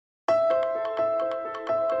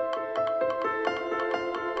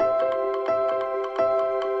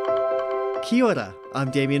Kia ora,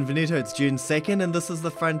 I'm Damien Venuto. It's June 2nd and this is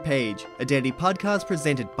The Front Page, a daily podcast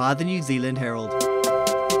presented by the New Zealand Herald.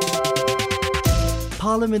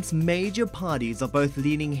 Parliament's major parties are both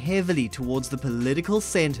leaning heavily towards the political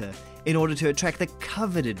centre in order to attract the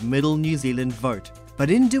coveted middle New Zealand vote.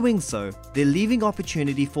 But in doing so, they're leaving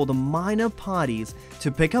opportunity for the minor parties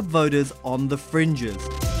to pick up voters on the fringes.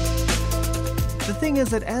 The thing is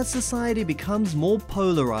that as society becomes more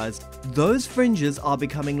polarised, those fringes are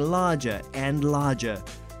becoming larger and larger.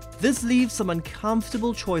 This leaves some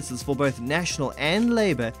uncomfortable choices for both National and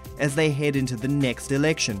Labour as they head into the next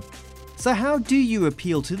election. So how do you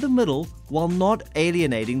appeal to the middle while not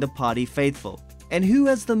alienating the party faithful? And who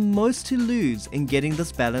has the most to lose in getting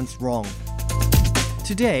this balance wrong?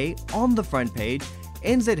 Today, on The Front Page,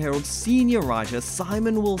 NZ Herald senior writer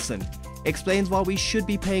Simon Wilson explains why we should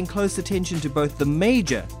be paying close attention to both the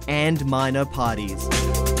major and minor parties.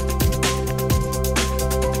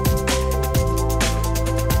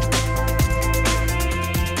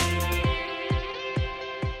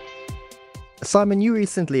 Simon, you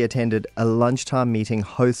recently attended a lunchtime meeting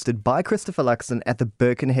hosted by Christopher Luxon at the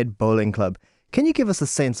Birkenhead Bowling Club. Can you give us a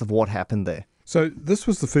sense of what happened there? So this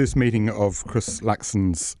was the first meeting of Chris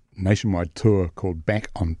Luxon's nationwide tour called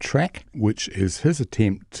Back on Track, which is his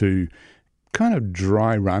attempt to kind of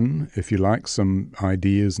dry run, if you like, some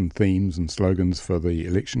ideas and themes and slogans for the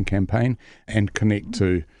election campaign and connect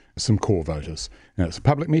to some core voters. Now, it's a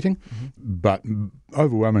public meeting, but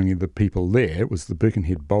overwhelmingly the people there, it was the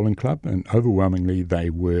Birkenhead Bowling Club, and overwhelmingly they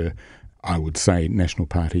were, I would say, National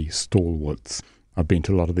Party stalwarts. I've been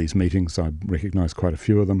to a lot of these meetings. I recognise quite a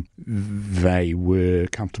few of them. They were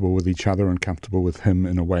comfortable with each other and comfortable with him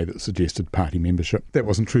in a way that suggested party membership. That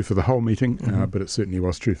wasn't true for the whole meeting, but it certainly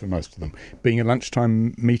was true for most of them. Being a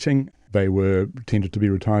lunchtime meeting, they tended to be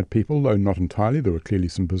retired people, though not entirely. There were clearly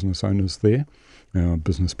some business owners there,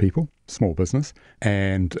 business people, small business,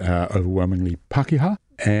 and overwhelmingly Pākehā.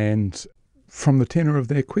 And from the tenor of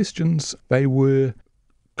their questions, they were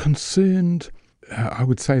concerned. I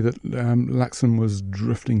would say that Luxon was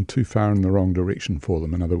drifting too far in the wrong direction for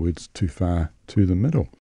them. In other words, too far to the middle.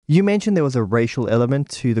 You mentioned there was a racial element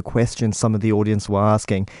to the questions some of the audience were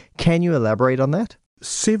asking. Can you elaborate on that?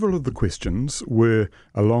 Several of the questions were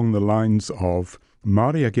along the lines of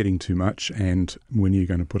Māori are getting too much and when are you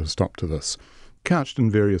going to put a stop to this? Couched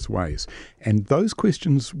in various ways. And those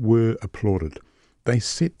questions were applauded. They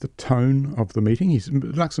set the tone of the meeting.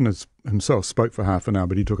 Luxon himself spoke for half an hour,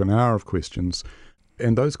 but he took an hour of questions.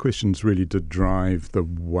 And those questions really did drive the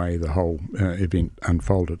way the whole event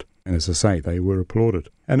unfolded. And as I say, they were applauded.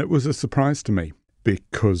 And it was a surprise to me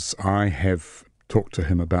because I have talked to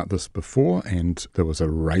him about this before and there was a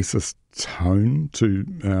racist tone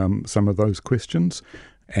to some of those questions.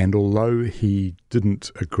 And although he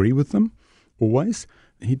didn't agree with them always,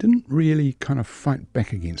 he didn't really kind of fight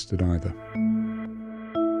back against it either.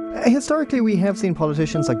 Historically, we have seen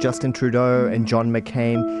politicians like Justin Trudeau and John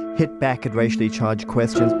McCain hit back at racially charged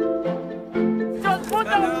questions.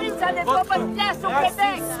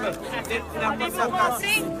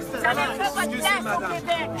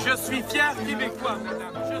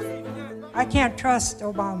 I can't trust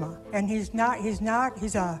Obama, and he's an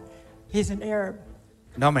Arab.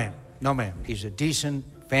 No, ma'am. He's a decent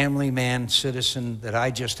family man, citizen that I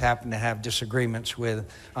just happen to have disagreements with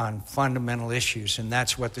on fundamental issues, and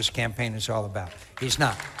that's what this campaign is all about. He's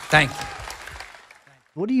not. Thank you.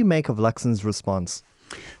 What do you make of Luxon's response?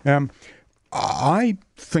 I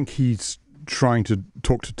think he's trying to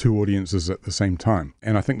talk to two audiences at the same time.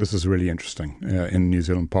 And I think this is really interesting in New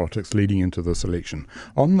Zealand politics leading into this election.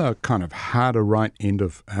 On the kind of harder right end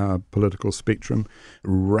of our political spectrum,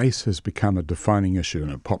 race has become a defining issue,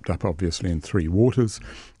 and it popped up obviously in Three Waters.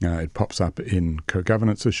 It pops up in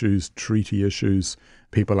co-governance issues, treaty issues,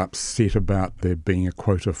 people upset about there being a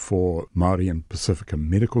quota for Māori and Pacifica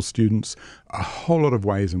medical students, a whole lot of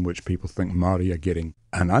ways in which people think Māori are getting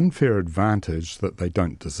an unfair advantage that they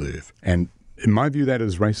don't deserve. And in my view, that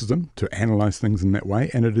is racism, to analyse things in that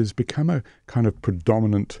way, and it has become a kind of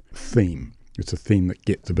predominant theme. It's a theme that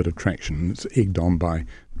gets a bit of traction, and it's egged on by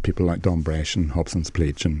people like Don Brash and Hobson's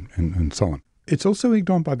Pledge and so on. It's also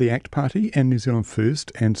egged on by the ACT Party and New Zealand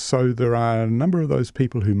First, and so there are a number of those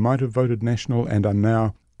people who might have voted National and are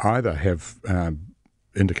now either have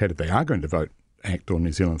indicated they are going to vote ACT or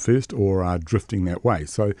New Zealand First or are drifting that way.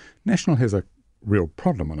 So National has a real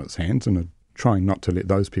problem on its hands and are trying not to let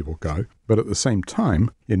those people go. But at the same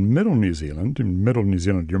time, in Middle New Zealand, you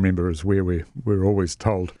remember, is where we're always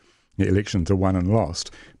told the elections are won and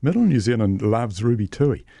lost. Middle New Zealand loves Ruby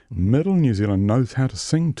Tui. Middle New Zealand knows how to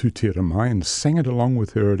sing Tu Tera Mai and sang it along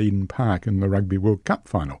with her at Eden Park in the Rugby World Cup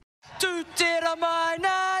final. Tu tera mai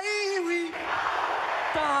na iwi,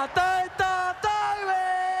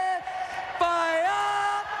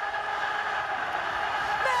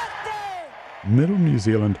 Middle New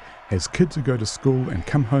Zealand has kids who go to school and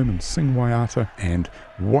come home and sing Waiata and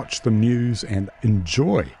watch the news and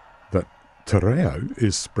enjoy that te reo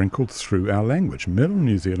is sprinkled through our language. Middle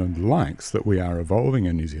New Zealand likes that we are evolving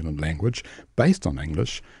a New Zealand language based on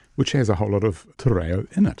English, which has a whole lot of te reo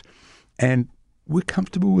in it. And we're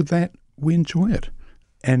comfortable with that. We enjoy it.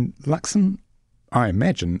 And Luxon, I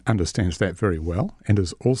imagine, understands that very well and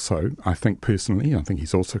is also, I think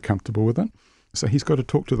he's also comfortable with it. So he's got to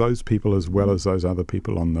talk to those people as well as those other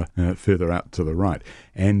people on the further out to the right.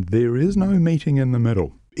 And there is no meeting in the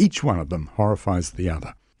middle. Each one of them horrifies the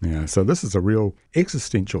other. Yeah, so this is a real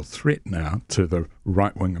existential threat now to the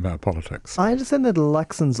right wing of our politics. I understand that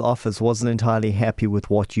Luxon's office wasn't entirely happy with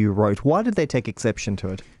what you wrote. Why did they take exception to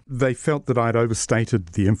it? They felt that I'd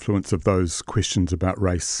overstated the influence of those questions about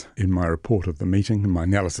race in my report of the meeting, in my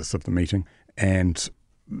analysis of the meeting, and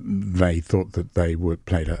they thought that they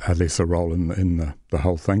played a lesser role in the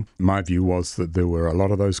whole thing. My view was that there were a lot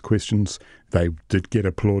of those questions. They did get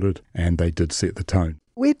applauded, and they did set the tone.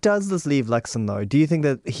 Where does this leave Luxon, though? Do you think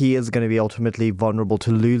that he is going to be ultimately vulnerable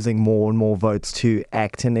to losing more and more votes to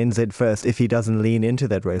ACT and NZ First if he doesn't lean into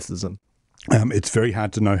that racism? It's very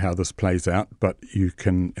hard to know how this plays out, but you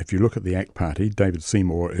can, if you look at the ACT Party, David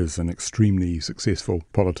Seymour is an extremely successful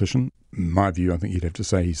politician. In my view, I think you'd have to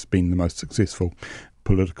say he's been the most successful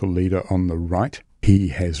political leader on the right. He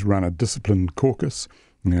has run a disciplined caucus.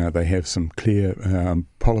 They have some clear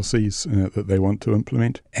policies that they want to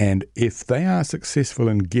implement. And if they are successful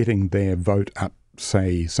in getting their vote up,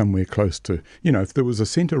 say, somewhere close to, if there was a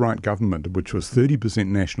centre-right government which was 30%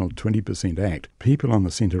 national, 20% ACT, people on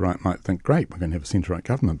the centre-right might think, great, we're going to have a centre-right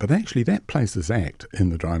government. But actually that places ACT in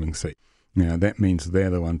the driving seat. That means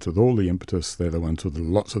they're the ones with all the impetus, they're the ones with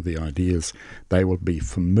lots of the ideas. They will be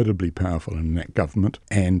formidably powerful in that government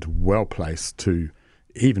and well placed to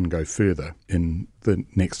even go further in the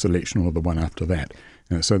next election or the one after that.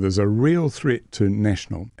 So there's a real threat to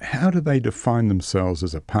national. How do they define themselves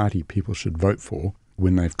as a party people should vote for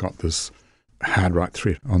when they've got this hard right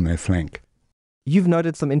threat on their flank? You've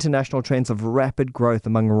noted some international trends of rapid growth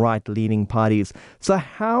among right-leaning parties. So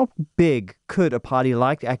how big could a party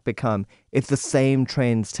like ACT become if the same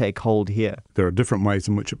trends take hold here? There are different ways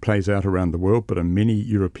in which it plays out around the world, but in many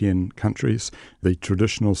European countries, the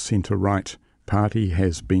traditional centre-right party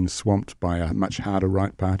has been swamped by a much harder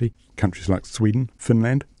right party. Countries like Sweden,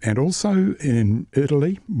 Finland, and also in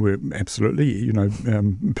Italy, where absolutely,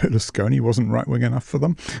 Berlusconi wasn't right-wing enough for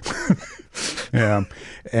them.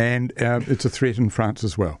 And it's a threat in France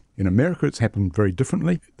as well. In America, it's happened very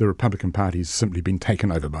differently. The Republican Party's simply been taken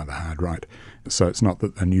over by the hard right. So it's not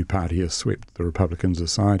that a new party has swept the Republicans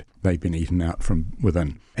aside. They've been eaten out from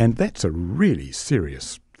within. And that's a really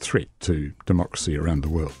serious threat to democracy around the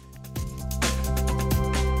world.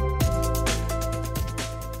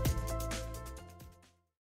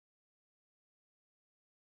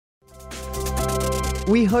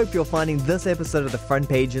 We hope you're finding this episode of The Front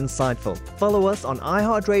Page insightful. Follow us on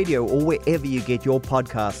iHeartRadio or wherever you get your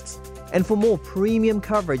podcasts. And for more premium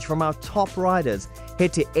coverage from our top writers,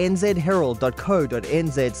 head to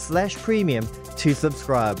nzherald.co.nz/premium to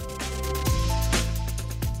subscribe.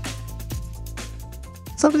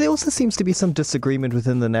 So there also seems to be some disagreement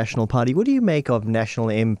within the National Party. What do you make of National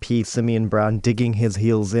MP Simeon Brown digging his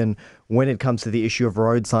heels in when it comes to the issue of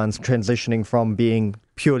road signs transitioning from being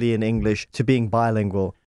purely in English to being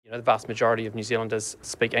bilingual? The vast majority of New Zealanders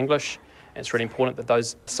speak English, and it's really important that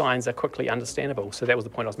those signs are quickly understandable. So that was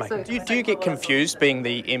the point I was making. Do you get confused being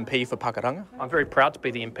the MP for Pakuranga? I'm very proud to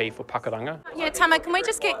be the MP for Pakuranga. Yeah, Tama, can we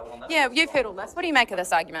just you've heard all this. What do you make of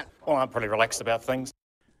this argument? Well, I'm pretty relaxed about things.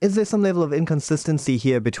 Is there some level of inconsistency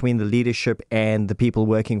here between the leadership and the people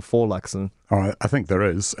working for Luxon? Oh, I think there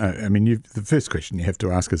is. The first question you have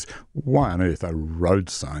to ask is, why on earth are road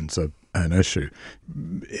signs an issue?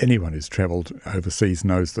 Anyone who's travelled overseas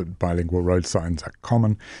knows that bilingual road signs are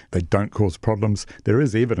common. They don't cause problems. There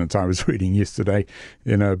is evidence, I was reading yesterday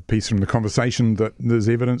in a piece from The Conversation, that there's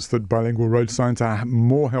evidence that bilingual road signs are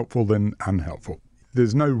more helpful than unhelpful.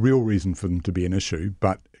 There's no real reason for them to be an issue,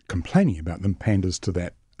 but complaining about them panders to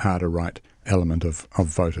that harder right element of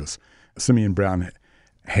voters. Simeon Brown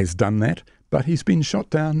has done that, but he's been shot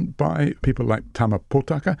down by people like Tama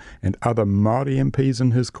Potaka and other Māori MPs in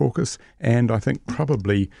his caucus, and I think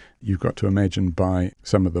probably you've got to imagine by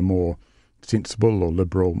some of the more sensible or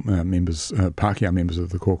liberal members, Pākehā members of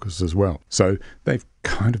the caucus as well. So they've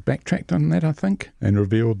kind of backtracked on that, I think, and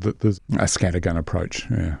revealed that there's a scattergun approach.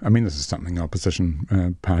 Yeah. I mean, this is something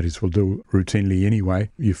opposition parties will do routinely anyway.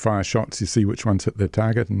 You fire shots, you see which ones hit their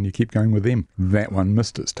target, and you keep going with them. That one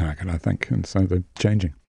missed its target, I think, and so they're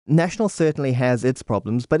changing. National certainly has its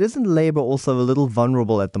problems, but isn't Labour also a little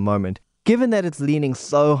vulnerable at the moment? Given that it's leaning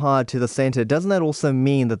so hard to the centre, doesn't that also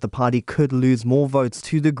mean that the party could lose more votes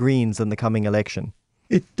to the Greens in the coming election?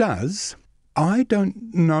 It does. I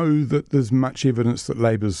don't know that there's much evidence that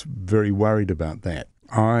Labour's very worried about that.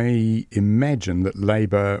 I imagine that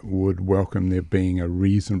Labour would welcome there being a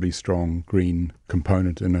reasonably strong Green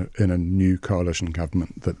component in a new coalition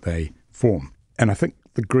government that they form. And I think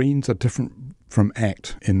the Greens are different from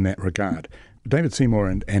ACT in that regard. David Seymour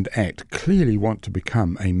and ACT clearly want to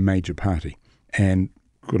become a major party, and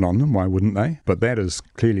good on them, why wouldn't they? But that is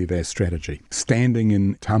clearly their strategy. Standing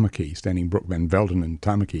in Brook Van Velden in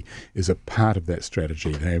Tamaki is a part of that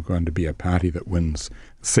strategy. They are going to be a party that wins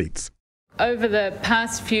seats. Over the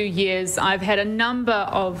past few years, I've had a number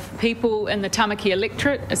of people in the Tamaki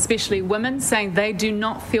electorate, especially women, saying they do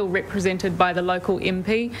not feel represented by the local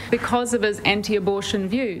MP because of his anti-abortion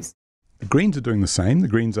views. The Greens are doing the same. The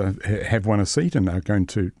Greens have won a seat and are going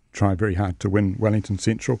to try very hard to win Wellington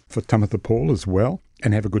Central for Tamitha Paul as well,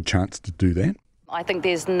 and have a good chance to do that. I think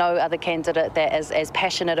there's no other candidate that is as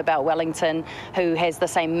passionate about Wellington, who has the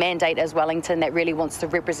same mandate as Wellington, that really wants to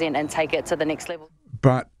represent and take it to the next level.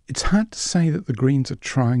 But it's hard to say that the Greens are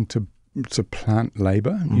trying to supplant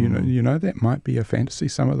Labour. You know, that might be a fantasy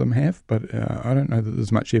some of them have, but I don't know that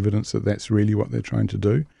there's much evidence that that's really what they're trying to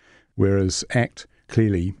do. Whereas ACT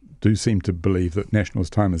clearly do seem to believe that National's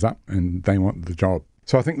time is up and they want the job.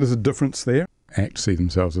 So I think there's a difference there. ACT see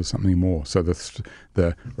themselves as something more. So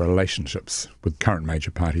the relationships with current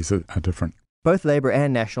major parties are different. Both Labour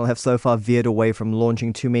and National have so far veered away from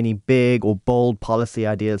launching too many big or bold policy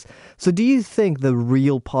ideas. So do you think the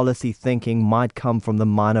real policy thinking might come from the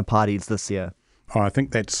minor parties this year? I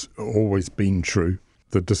think that's always been true.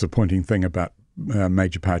 The disappointing thing about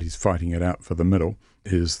major parties fighting it out for the middle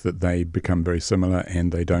is that they become very similar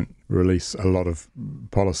and they don't release a lot of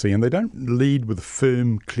policy and they don't lead with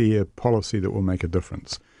firm, clear policy that will make a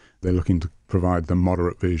difference. They're looking to provide the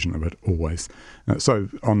moderate version of it always. So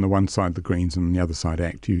on the one side, the Greens, and on the other side,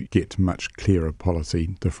 ACT, you get much clearer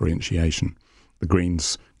policy differentiation. The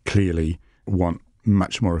Greens clearly want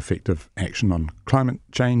much more effective action on climate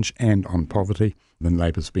change and on poverty than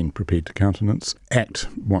Labour's been prepared to countenance. ACT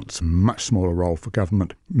wants a much smaller role for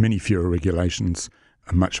government, many fewer regulations,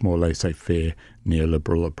 a much more laissez-faire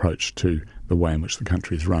neoliberal approach to the way in which the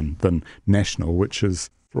country is run than National, which is,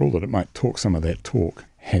 for all that it might talk some of that talk,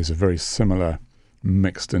 has a very similar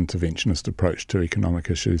mixed interventionist approach to economic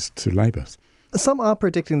issues to Labour's. Some are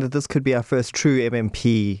predicting that this could be our first true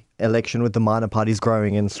MMP election with the minor parties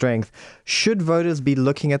growing in strength. Should voters be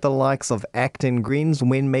looking at the likes of ACT and Greens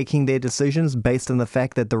when making their decisions based on the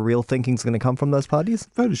fact that the real thinking is going to come from those parties?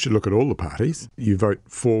 Voters should look at all the parties. You vote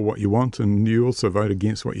for what you want and you also vote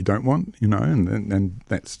against what you don't want, and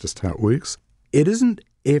that's just how it works. It isn't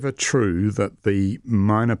ever true that the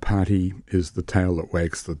minor party is the tail that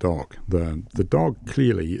wags the dog. The dog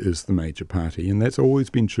clearly is the major party, and that's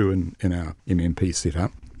always been true in our MMP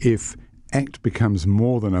setup. If ACT becomes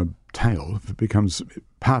more than a tail, if it becomes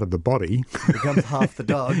part of the body, it becomes half the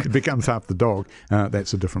dog. It becomes half the dog.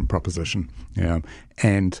 That's a different proposition.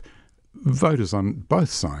 And voters on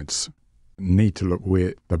both sides need to look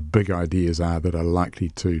where the big ideas are that are likely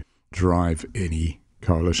to drive any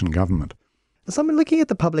coalition government. So I'm looking at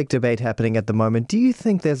the public debate happening at the moment. Do you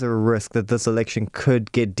think there's a risk that this election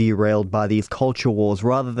could get derailed by these culture wars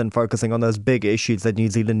rather than focusing on those big issues that New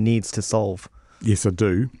Zealand needs to solve? Yes, I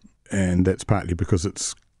do. And that's partly because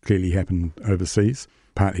it's clearly happened overseas,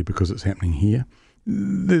 partly because it's happening here.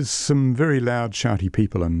 There's some very loud, shouty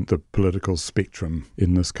people in the political spectrum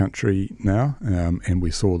in this country now, and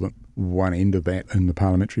we saw the one end of that in the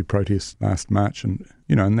parliamentary protest last March, and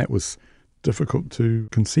that was difficult to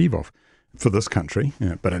conceive of for this country,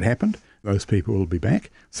 but it happened. Those people will be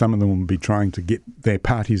back. Some of them will be trying to get their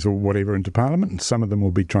parties or whatever into Parliament, and some of them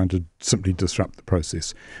will be trying to simply disrupt the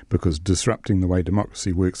process, because disrupting the way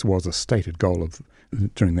democracy works was a stated goal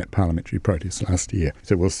during that parliamentary protest last year.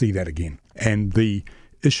 So we'll see that again. And the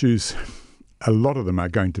issues, a lot of them are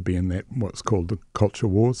going to be in that what's called the culture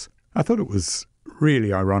wars. I thought it was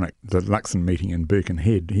really ironic, the Luxon meeting in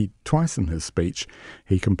Birkenhead, twice in his speech,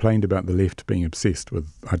 he complained about the left being obsessed with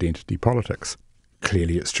identity politics.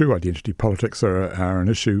 Clearly it's true, identity politics are an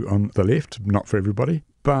issue on the left, not for everybody.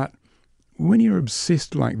 But when you're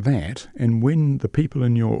obsessed like that, and when the people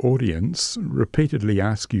in your audience repeatedly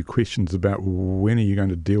ask you questions about when are you going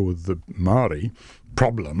to deal with the Māori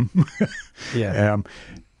problem,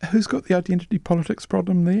 who's got the identity politics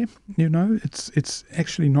problem there? It's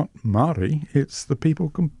actually not Māori. It's the people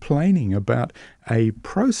complaining about a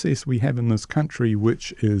process we have in this country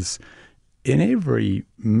which is in every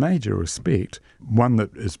major respect, one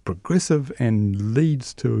that is progressive and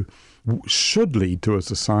should lead to a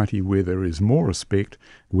society where there is more respect,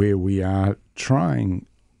 where we are trying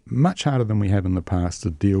much harder than we have in the past to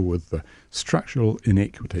deal with the structural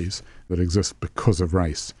inequities that exist because of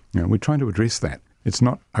race. We're trying to address that. It's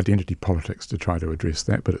not identity politics to try to address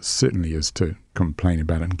that, but it certainly is to complain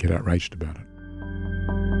about it and get outraged about it.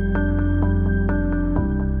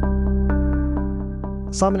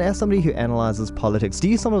 Simon, as somebody who analyses politics, do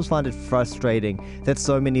you sometimes find it frustrating that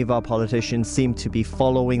so many of our politicians seem to be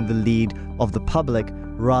following the lead of the public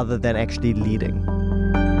rather than actually leading?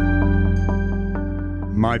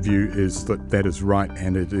 My view is that is right,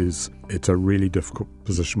 and it's a really difficult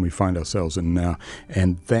position we find ourselves in now,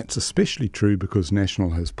 and that's especially true because National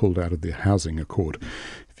has pulled out of the Housing Accord.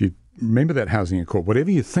 If you remember that Housing Accord,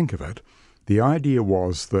 whatever you think of it, the idea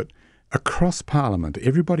was that across Parliament,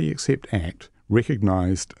 everybody except ACT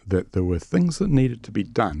recognised that there were things that needed to be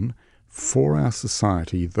done for our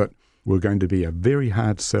society that were going to be a very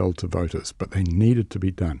hard sell to voters, but they needed to be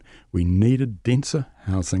done. We needed denser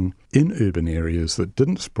housing in urban areas that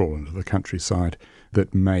didn't sprawl into the countryside,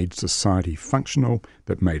 that made society functional,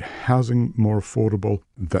 that made housing more affordable,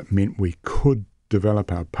 that meant we could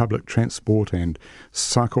develop our public transport and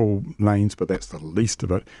cycle lanes, but that's the least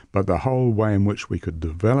of it, but the whole way in which we could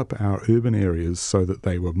develop our urban areas so that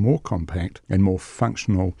they were more compact and more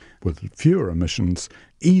functional with fewer emissions,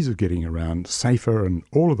 ease of getting around, safer and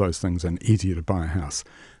all of those things, and easier to buy a house.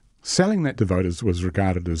 Selling that to voters was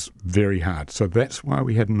regarded as very hard, so that's why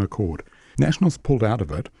we had an accord. Nationals pulled out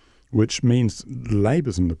of it, which means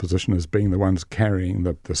Labour's in the position as being the ones carrying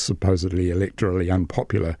the supposedly electorally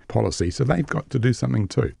unpopular policy, so they've got to do something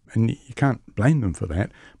too. And you can't blame them for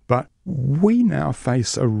that. But we now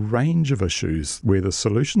face a range of issues where the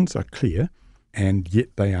solutions are clear and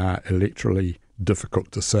yet they are electorally difficult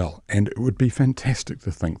to sell. And it would be fantastic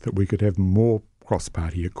to think that we could have more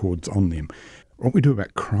cross-party accords on them. What we do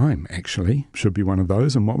about crime, actually, should be one of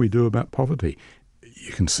those, and what we do about poverty.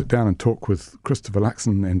 You can sit down and talk with Christopher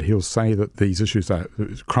Luxon and he'll say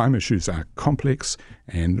that crime issues are complex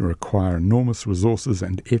and require enormous resources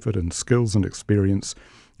and effort and skills and experience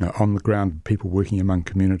on the ground, people working among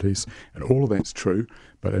communities, and all of that's true.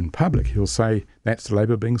 But in public, he'll say that's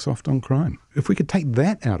Labour being soft on crime. If we could take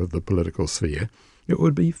that out of the political sphere, it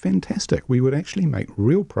would be fantastic. We would actually make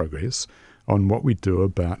real progress on what we do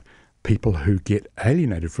about people who get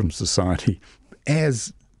alienated from society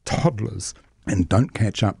as toddlers and don't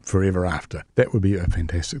catch up forever after. That would be a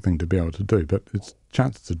fantastic thing to be able to do, but its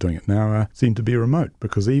chances of doing it now seem to be remote,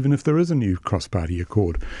 because even if there is a new cross-party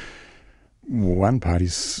accord, one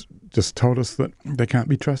party's just told us that they can't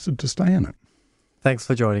be trusted to stay in it. Thanks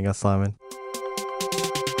for joining us, Simon.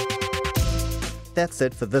 That's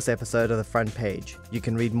it for this episode of The Front Page. You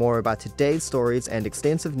can read more about today's stories and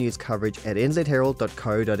extensive news coverage at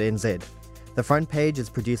nzherald.co.nz. The Front Page is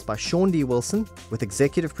produced by Sean D. Wilson with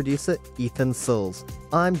executive producer Ethan Sills.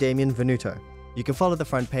 I'm Damien Venuto. You can follow The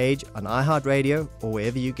Front Page on iHeartRadio or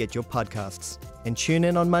wherever you get your podcasts. And tune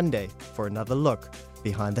in on Monday for another look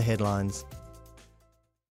behind the headlines.